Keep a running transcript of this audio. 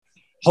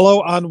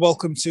Hello and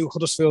welcome to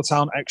Huddersfield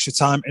Town Extra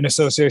Time in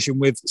association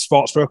with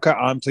Sportsbroker.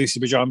 I'm pleased to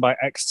be joined by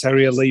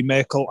ex-Terrier Lee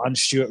Makel and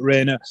Stuart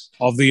Rayner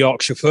of the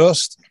Yorkshire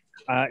Post.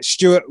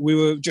 Stuart, we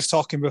were just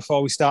talking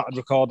before we started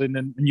recording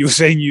and you were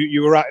saying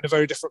you were writing a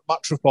very different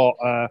match report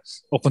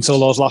up until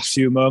those last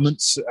few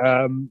moments.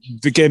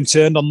 The game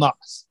turned on that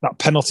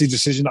penalty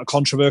decision, that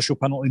controversial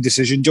penalty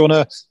decision. Do you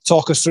want to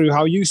talk us through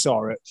how you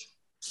saw it?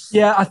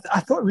 Yeah, I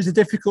thought it was a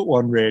difficult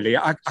one, really.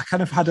 I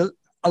kind of had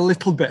a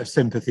little bit of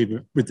sympathy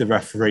with the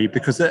referee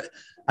because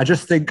I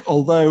just think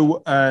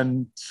although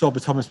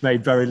Sorba Thomas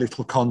made very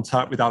little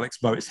contact with Alex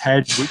Mowatt's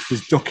head, which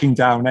was ducking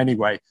down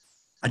anyway,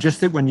 I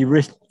just think when you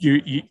lift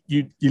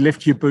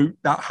your boot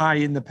that high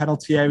in the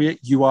penalty area,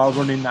 you are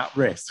running that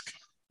risk.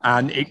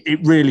 And it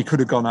really could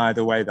have gone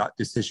either way, that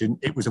decision.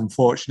 It was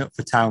unfortunate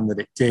for Town that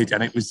it did.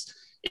 And it was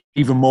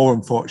even more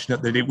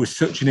unfortunate that it was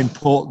such an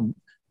important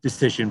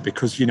decision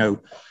because, you know,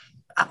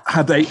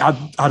 had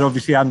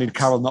obviously Andy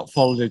Carroll not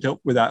followed it up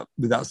with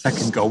that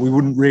second goal, we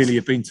wouldn't really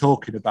have been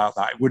talking about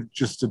that. It would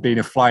just have been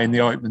a fly in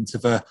the ointment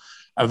of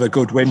a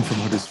good win from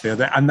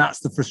Huddersfield. And that's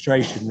the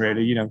frustration,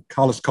 really. You know,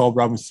 Carlos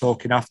Corberán was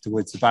talking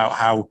afterwards about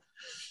how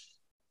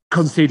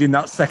conceding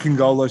that second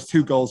goal, those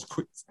two goals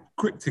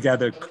quick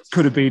together,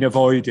 could have been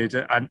avoided.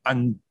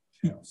 And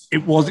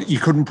it was, you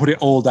couldn't put it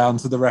all down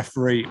to the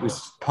referee. It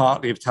was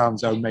partly of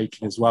Town's own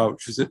making as well,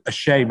 which was a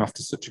shame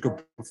after such a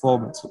good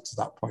performance up to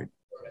that point.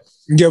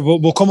 Yeah,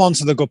 we'll come on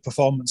to the good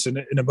performance in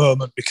a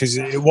moment because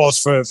it was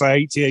for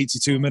 80,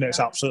 82 minutes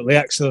absolutely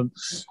excellent.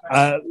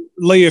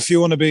 Lee, if you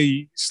want to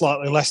be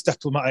slightly less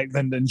diplomatic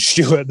than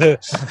Stuart,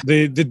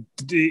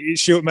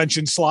 Stuart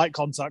mentioned slight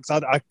contact.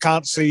 I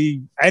can't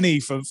see any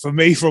for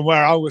me from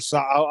where I was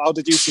sat. How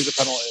did you see the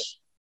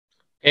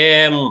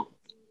penalty?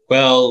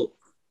 Well,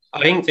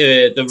 I think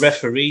the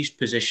referee's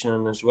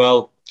positioning as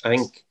well. I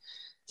think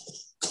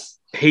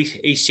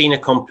he's seen a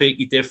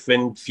completely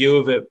different view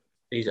of it.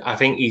 I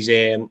think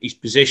his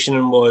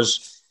positioning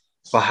was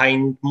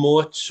behind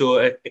Mort, so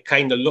it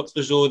kind of looked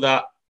as though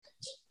that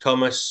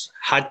Thomas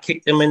had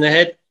kicked him in the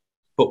head.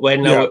 But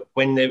when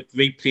the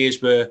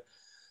replays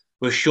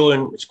were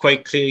showing, it's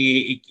quite clear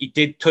he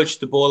did touch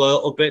the ball a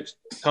little bit,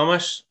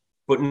 Thomas,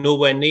 but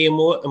nowhere near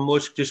Mort, and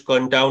Mort's just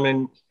gone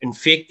down and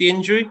faked the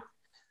injury.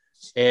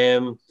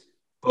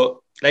 But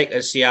like I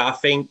say, I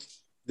think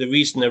the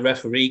reason the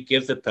referee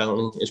gave the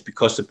penalty is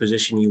because the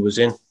position he was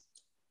in.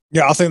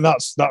 Yeah, I think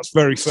that's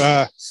very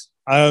fair.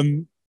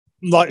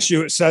 Like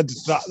Stuart said,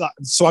 that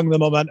swung the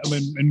momentum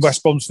in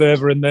West Brom's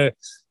favour, and the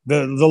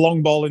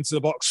long ball into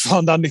the box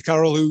found Andy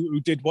Carroll, who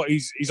did what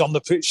he's on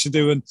the pitch to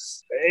do, and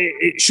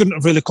it shouldn't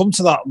have really come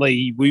to that,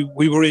 Lee.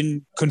 We were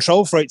in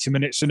control for 80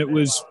 minutes, and it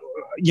was,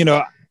 you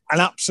know, an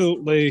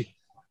absolutely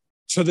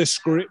to the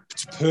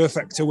script,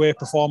 perfect away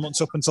performance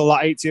up until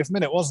that 80th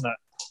minute, wasn't it?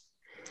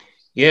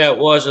 Yeah, it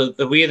was.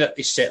 The way that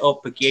they set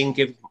up, again,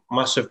 give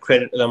massive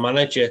credit to the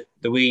manager,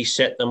 the way he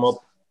set them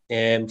up,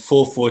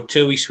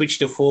 4-4-2. He switched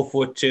to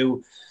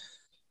 4-4-2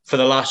 for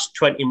the last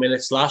 20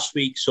 minutes last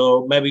week.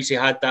 So maybe he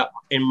had that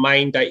in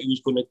mind that he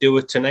was going to do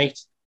it tonight.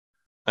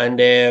 And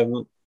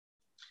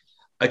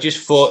I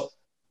just thought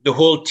the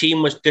whole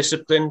team was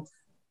disciplined.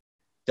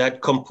 They had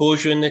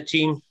composure in the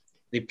team.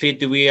 They played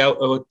the way out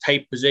of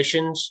tight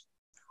positions.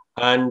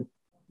 And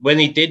when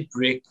they did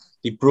break,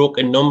 they broke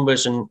in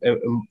numbers and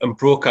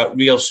broke at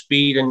real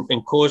speed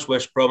and caused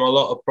West Brom a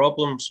lot of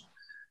problems.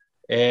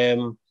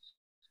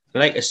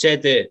 Like I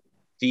said,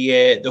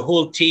 the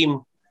whole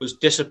team was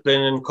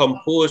disciplined and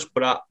composed,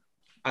 but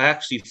I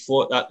actually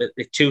thought that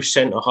the two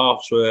centre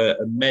halves were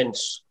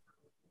immense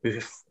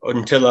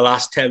until the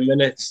last 10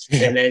 minutes,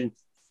 and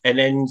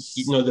then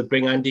you know they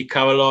bring Andy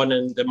Carroll on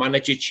and the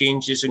manager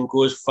changes and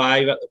goes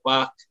 5 at the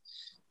back,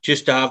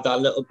 just to have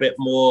that little bit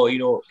more, you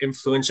know,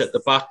 influence at the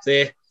back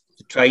there,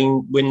 to try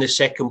and win the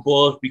second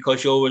ball,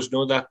 because you always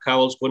know that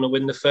Carroll's going to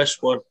win the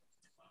first one.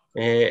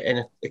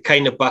 And it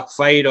kind of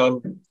backfired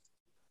on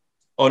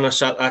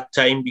us at that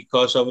time,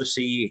 because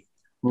obviously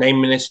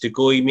 9 minutes to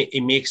go, he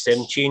makes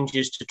them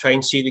changes to try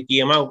and see the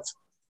game out,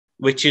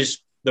 which is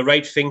the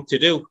right thing to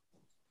do.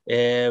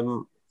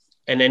 And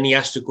then he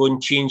has to go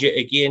and change it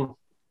again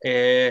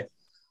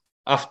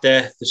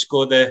after they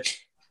score the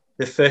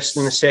first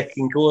and the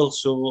second goal.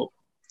 So,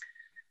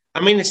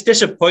 I mean, it's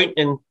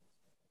disappointing.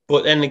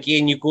 But then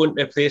again, you go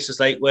into places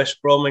like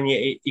West Brom and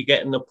you're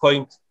getting the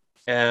point,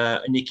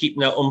 and you're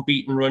keeping that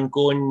unbeaten run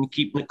going, and you're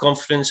keeping the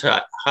confidence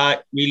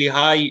really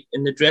high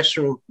in the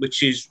dressing room,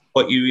 which is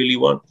what you really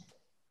want.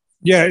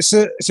 Yeah, it's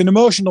an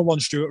emotional one,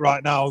 Stuart,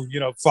 right now, you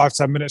know,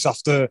 5-10 minutes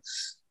after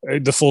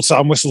the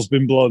full-time whistle's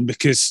been blown,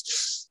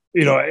 because,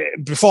 you know,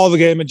 before the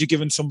game, had you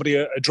given somebody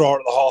a draw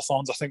at the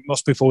Hawthorns, I think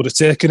most people would have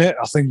taken it.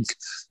 I think,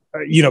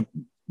 you know,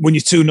 when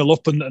you're 2-0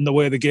 up and the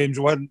way the games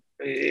went,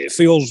 it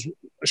feels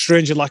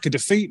strangely like a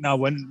defeat now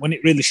when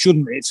it really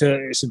shouldn't. It's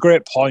a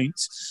great point.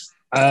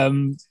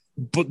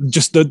 But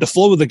just the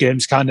flow of the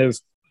game's kind of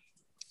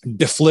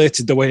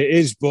deflated the way it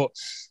is. But,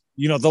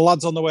 you know, the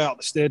lads on the way out of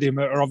the stadium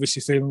are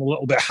obviously feeling a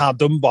little bit hard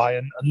done by,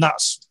 and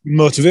that's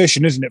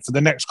motivation, isn't it, for the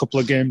next couple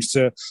of games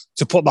to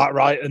put that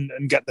right and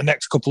get the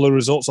next couple of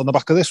results on the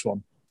back of this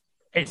one.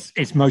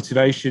 It's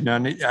motivation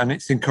and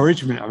it's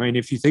encouragement. I mean,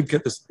 if you think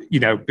at this,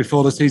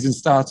 before the season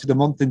started, a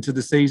month into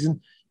the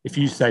season, if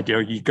you said,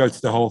 you go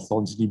to the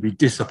Hawthorns and you'd be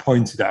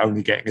disappointed at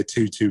only getting a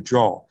 2-2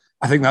 draw,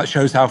 I think that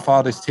shows how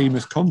far this team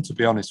has come, to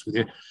be honest with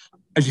you.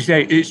 As you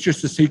say, it's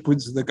just a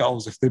sequence of the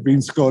goals. If they've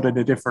been scored in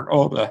a different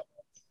order,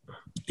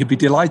 you'd be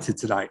delighted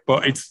tonight.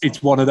 But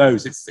it's one of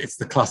those. It's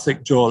the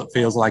classic draw that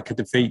feels like a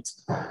defeat.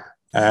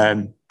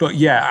 But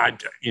yeah,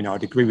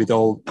 I'd agree with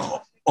all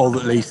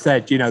that Lee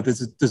said.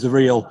 There's a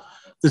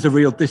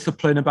real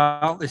discipline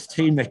about this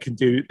team. They can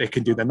do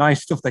the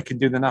nice stuff. They can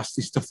do the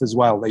nasty stuff as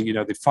well.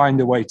 They find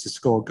a way to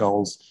score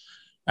goals.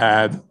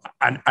 And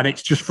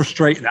it's just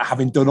frustrating that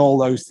having done all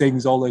those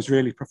things, all those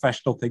really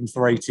professional things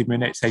for 80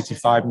 minutes,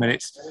 85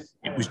 minutes,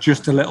 it was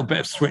just a little bit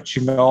of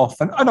switching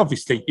off. And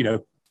obviously,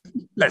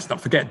 let's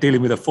not forget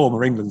dealing with a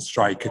former England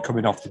striker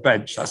coming off the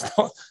bench. That's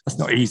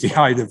not easy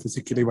either,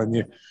 particularly when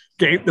you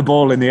get the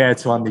ball in the air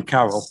to Andy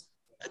Carroll.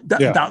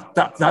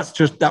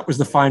 That was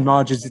the fine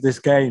margins of this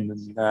game.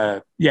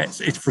 And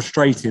it's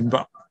frustrating,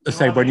 but I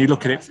say when you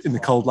look at it in the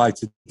cold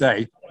light of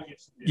day,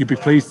 you'd be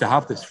pleased to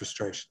have this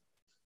frustration.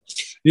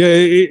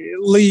 Yeah,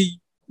 Lee,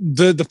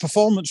 the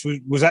performance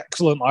was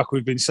excellent. Like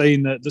we've been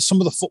saying, that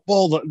some of the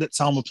football that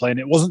Town were playing,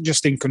 it wasn't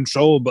just in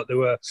control, but they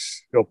were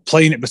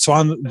playing it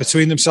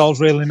between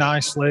themselves really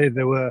nicely.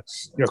 They were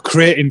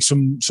creating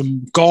some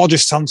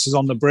gorgeous chances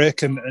on the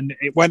break, and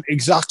it went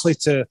exactly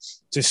to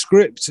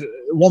script.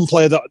 One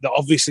player that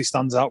obviously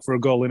stands out for a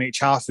goal in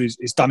each half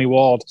is Danny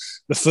Ward.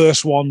 The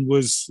first one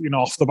was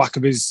off the back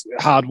of his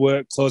hard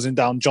work closing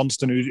down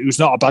Johnston, who's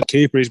not a bad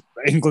keeper. He's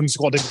England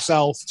squad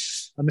himself.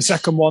 And the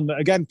second one,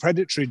 again,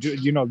 predatory,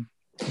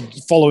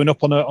 following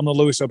up on a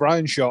Lewis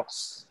O'Brien shot.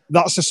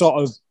 That's the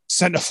sort of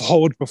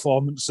centre-forward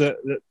performance that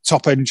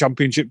top-end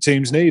championship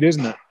teams need,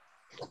 isn't it?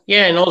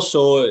 Yeah, and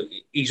also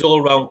his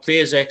all-round play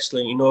is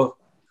excellent,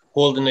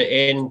 holding it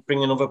in,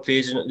 bringing other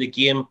players into the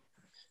game,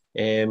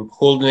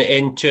 holding it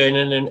in,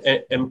 turning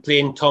and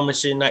playing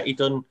Thomas in that he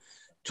done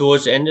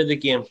towards the end of the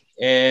game.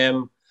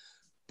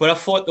 But I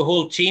thought the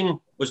whole team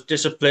was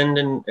disciplined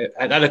and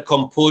had a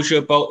composure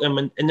about them,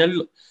 and they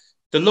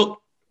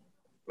looked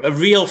a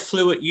real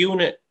fluid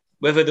unit,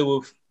 whether they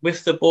were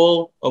with the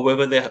ball or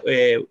whether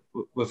they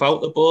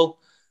without the ball.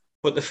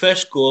 But the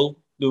first goal,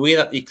 the way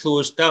that they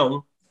closed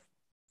down,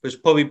 was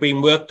probably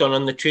being worked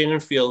on the training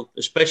field,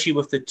 especially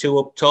with the two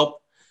up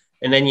top.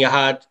 And then you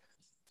had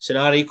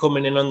Sonari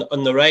coming in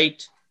on the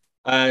right.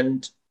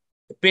 And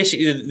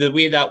basically the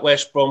way that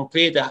West Brom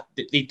played,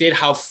 they did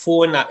have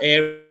four in that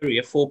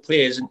area, 4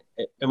 players,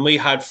 and we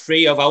had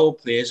 3 of our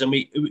players, and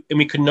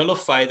we could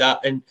nullify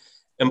that and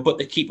put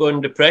the keeper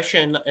under pressure.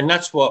 And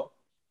that's what,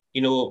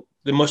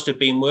 they must have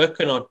been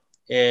working on.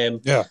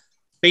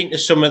 Been to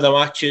some of the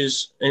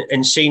matches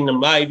and seeing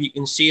them live, you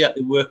can see that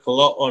they work a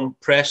lot on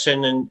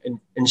pressing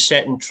and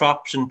setting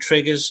traps and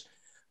triggers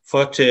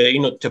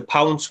to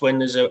pounce when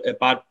there's a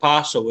bad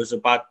pass or was a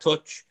bad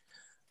touch.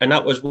 And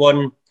that was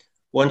one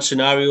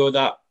scenario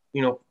that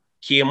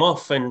came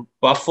off. But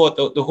I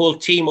thought the whole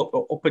team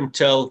up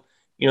until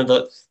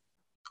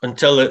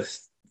until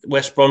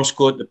West Brom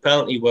scored the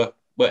penalty were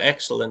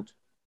excellent.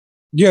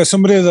 Yeah,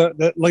 somebody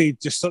that Lee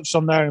just touched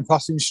on there in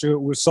passing, Stuart,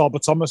 was Sorba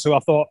Thomas, who I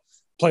thought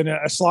playing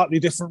a slightly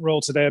different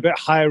role today, a bit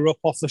higher up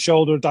off the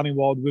shoulder of Danny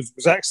Ward, was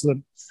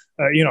excellent.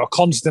 A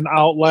constant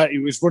outlet. He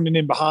was running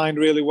in behind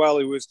really well.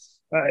 He was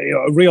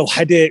a real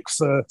headache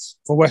for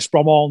West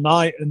Brom all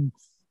night. And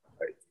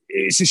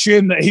it's a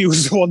shame that he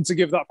was the one to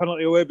give that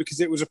penalty away,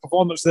 because it was a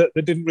performance that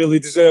didn't really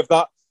deserve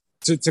that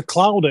to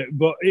cloud it.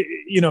 But,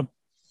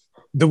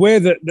 the way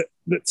that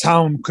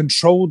Town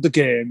controlled the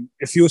game,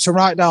 if you were to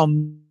write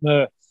down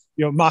the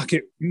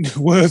market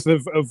worth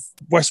of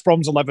West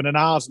Brom's 11 and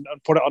ours and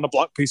put it on a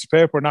black piece of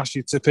paper and ask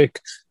you to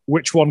pick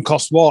which one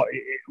cost what,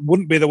 it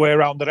wouldn't be the way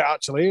around that it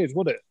actually is,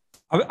 would it?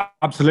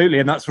 Absolutely.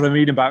 And that's what I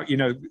mean about,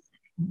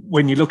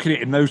 when you look at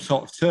it in those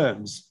sort of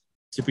terms,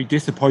 to be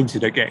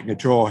disappointed at getting a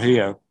draw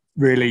here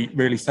really,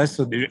 really says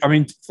something. I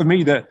mean, for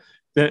me, the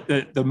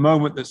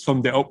moment that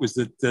summed it up was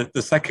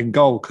the second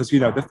goal, because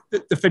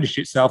the finish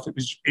itself,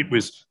 it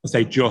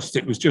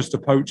was just a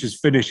poacher's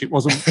finish. It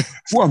wasn't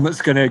one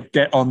that's going to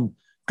get on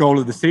goal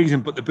of the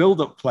season, but the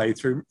build-up play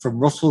from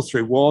Russell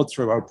through Ward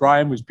through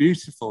O'Brien was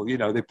beautiful.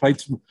 They played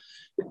some.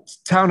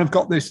 Town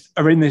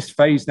are in this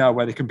phase now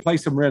where they can play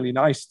some really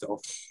nice stuff,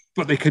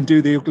 but they can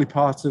do the ugly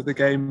part of the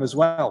game as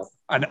well.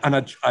 And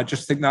I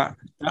just think that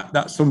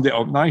summed it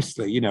up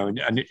nicely.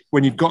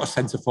 When you've got a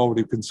centre forward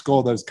who can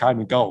score those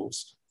kind of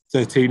goals,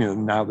 13 of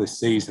them now this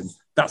season,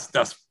 that's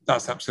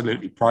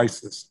absolutely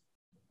priceless.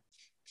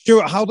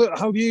 Stuart, how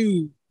do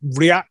you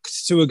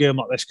react to a game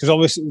like this? Because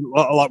obviously,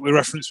 like we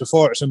referenced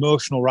before, it's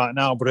emotional right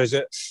now, but is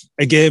it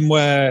a game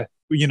where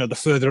the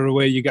further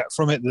away you get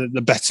from it,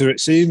 the better it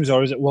seems,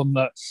 or is it one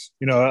that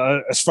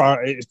as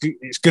far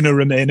it's going to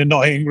remain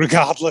annoying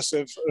regardless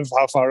of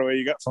how far away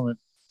you get from it?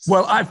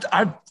 Well,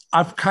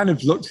 I've kind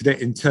of looked at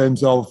it in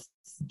terms of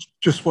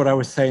just what I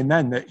was saying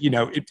then, that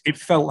it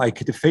felt like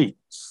a defeat,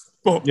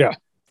 but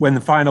when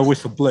the final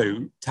whistle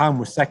blew, Town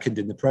was second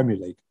in the Premier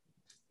League.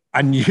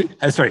 And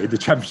the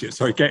Championship.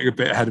 Sorry, getting a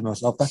bit ahead of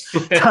myself there.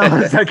 Town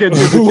are second.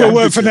 We'll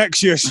work for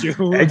next year,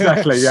 Stu.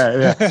 Exactly,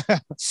 yeah.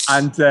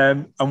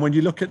 And when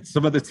you look at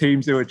some of the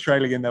teams who are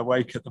trailing in their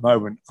wake at the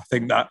moment, I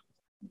think that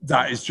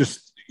is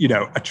just,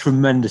 a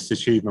tremendous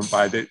achievement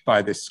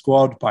by this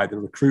squad, by the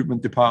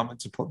recruitment department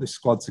to put this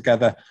squad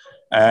together.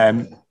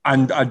 And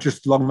I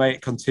just long may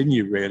it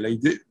continue. Really,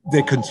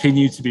 they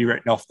continue to be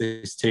written off,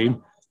 this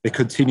team. They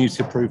continue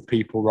to prove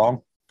people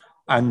wrong,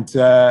 and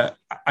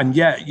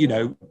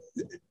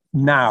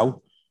now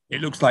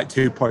it looks like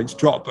 2 points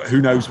drop, but who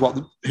knows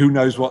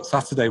what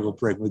Saturday will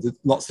bring with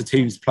lots of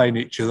teams playing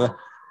each other.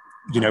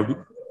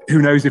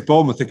 Who knows if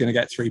Bournemouth are going to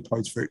get 3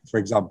 points, for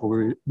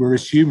example. We're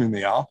assuming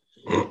they are,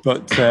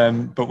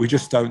 but we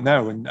just don't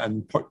know.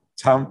 And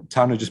Town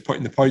are just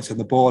putting the points on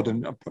the board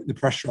and putting the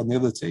pressure on the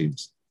other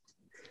teams.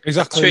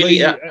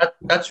 Exactly.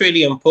 That's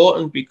really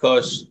important,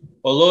 because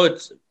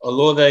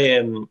although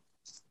they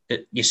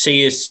you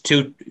see it's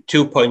 2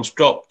 points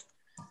dropped,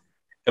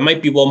 it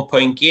might be 1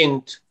 point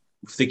gained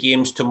for the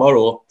games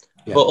tomorrow,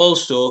 but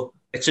also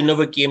it's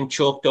another game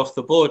chalked off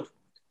the board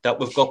that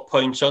we've got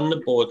points on the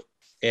board.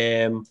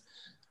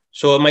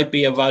 So it might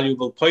be a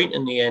valuable point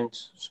in the end.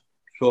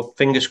 So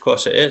fingers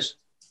crossed it is.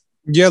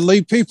 Yeah,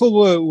 Lee, people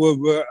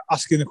were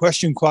asking the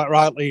question quite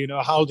rightly,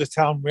 how the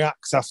Town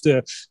reacts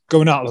after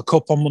going out of the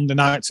Cup on Monday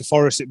night to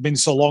Forest. It'd been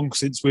so long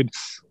since we'd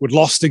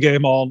lost a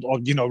game or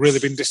really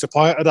been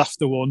disappointed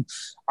after one.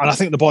 And I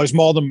think the boys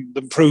more than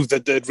proved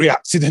that they'd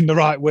reacted in the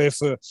right way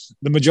for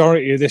the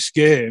majority of this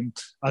game.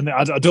 And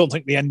I don't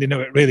think the ending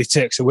of it really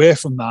takes away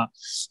from that.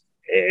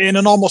 In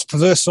an almost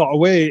perverse sort of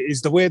way,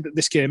 is the way that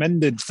this game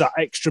ended, that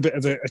extra bit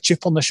of a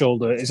chip on the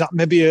shoulder. Is that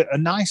maybe a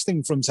nice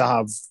thing for them to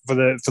have for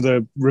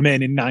the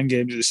remaining 9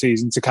 games of the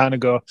season, to kind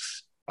of go,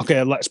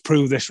 okay, let's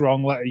prove this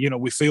wrong.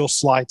 We feel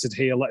slighted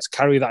here. Let's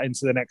carry that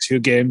into the next few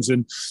games.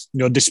 And,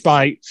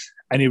 despite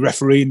any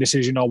refereeing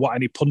decision or what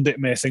any pundit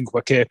may think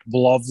we're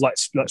capable of,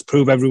 let's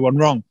prove everyone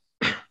wrong.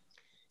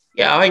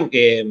 Yeah, I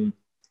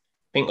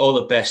think all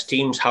the best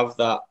teams have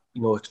that,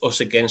 it's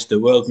us against the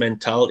world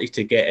mentality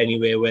to get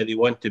anywhere where they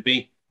want to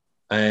be.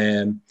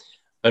 And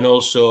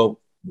also,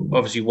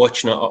 obviously,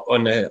 watching it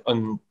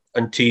on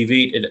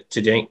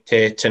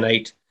TV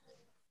tonight,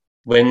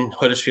 when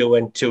Huddersfield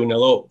went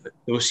 2-0 up,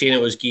 they were saying it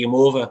was game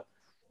over.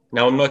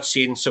 Now, I'm not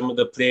saying some of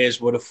the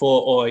players would have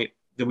thought,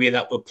 the way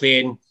that we're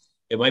playing,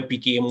 it might be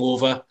game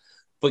over,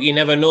 but you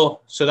never know.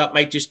 So that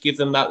might just give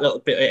them that little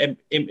bit of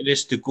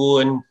impetus to go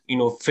and,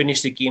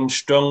 finish the game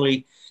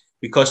strongly,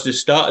 because they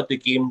started the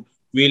game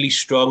really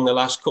strong the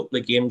last couple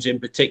of games in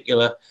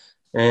particular,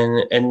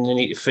 and they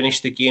need to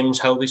finish the games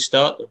how they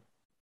start them.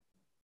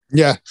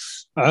 Yeah.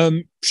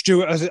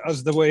 Stuart,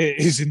 as the way it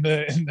is in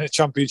the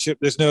Championship,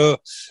 there's no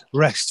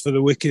rest for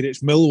the wicked.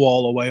 It's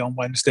Millwall away on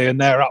Wednesday,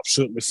 and they're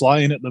absolutely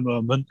flying at the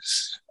moment.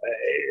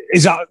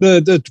 Is that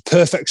the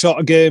perfect sort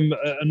of game?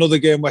 Another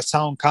game where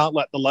Town can't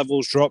let the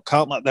levels drop,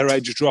 can't let their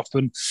edge drop,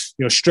 and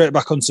straight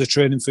back onto the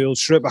training field,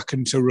 straight back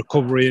into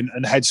recovery,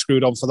 and head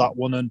screwed on for that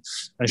one, and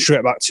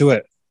straight back to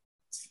it.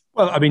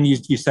 Well, I mean,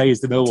 you say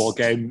it's the Millwall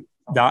game,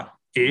 that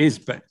it is,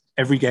 but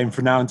every game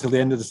from now until the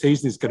end of the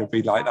season is going to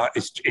be like that.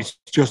 It's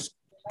just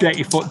get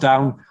your foot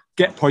down,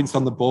 get points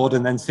on the board,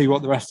 and then see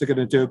what the rest are going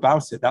to do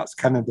about it. That's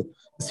kind of the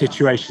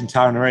situation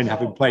Town are in,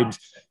 having played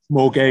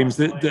more games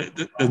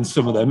than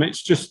some of them.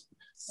 It's just,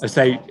 I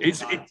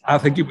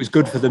think it was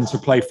good for them to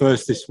play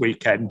first this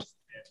weekend.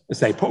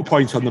 Put a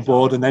point on the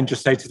board, and then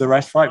just say to the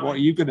rest, right, what are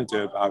you going to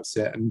do about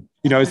it? And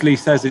as Lee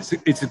says,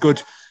 it's a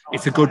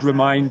good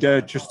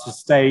reminder just to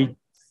stay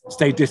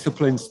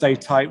disciplined, stay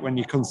tight when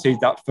you concede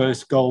that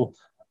first goal.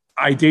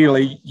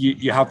 Ideally,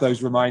 you have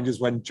those reminders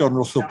when John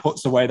Russell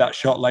puts away that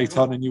shot late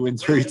on and you win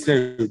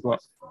 3-2. But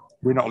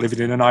we're not living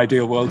in an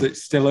ideal world.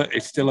 It's still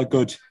a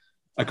good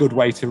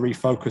way to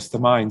refocus the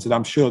minds, and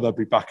I'm sure they'll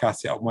be back at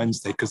it on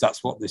Wednesday, because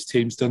that's what this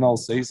team's done all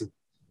season.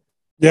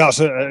 Yeah,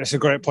 it's a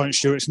great point,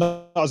 Stuart. It's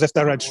not as if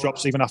their edge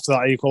drops even after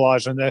that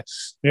equaliser, and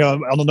they,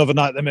 on another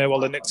night they may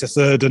well have nicked a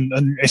third,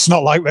 and it's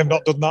not like they've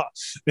not done that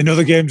in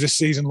other games this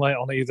season late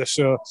on either.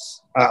 So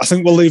I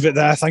think we'll leave it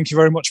there. Thank you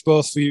very much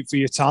both for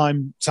your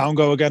time. Town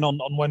go again on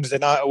Wednesday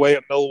night away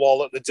at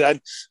Millwall at the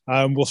Den.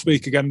 We'll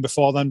speak again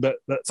before then, but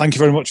thank you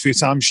very much for your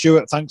time,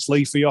 Stuart. Thanks,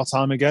 Lee, for your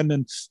time again,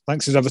 and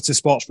thanks as ever to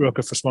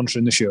Sportsbroker for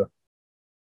sponsoring the show.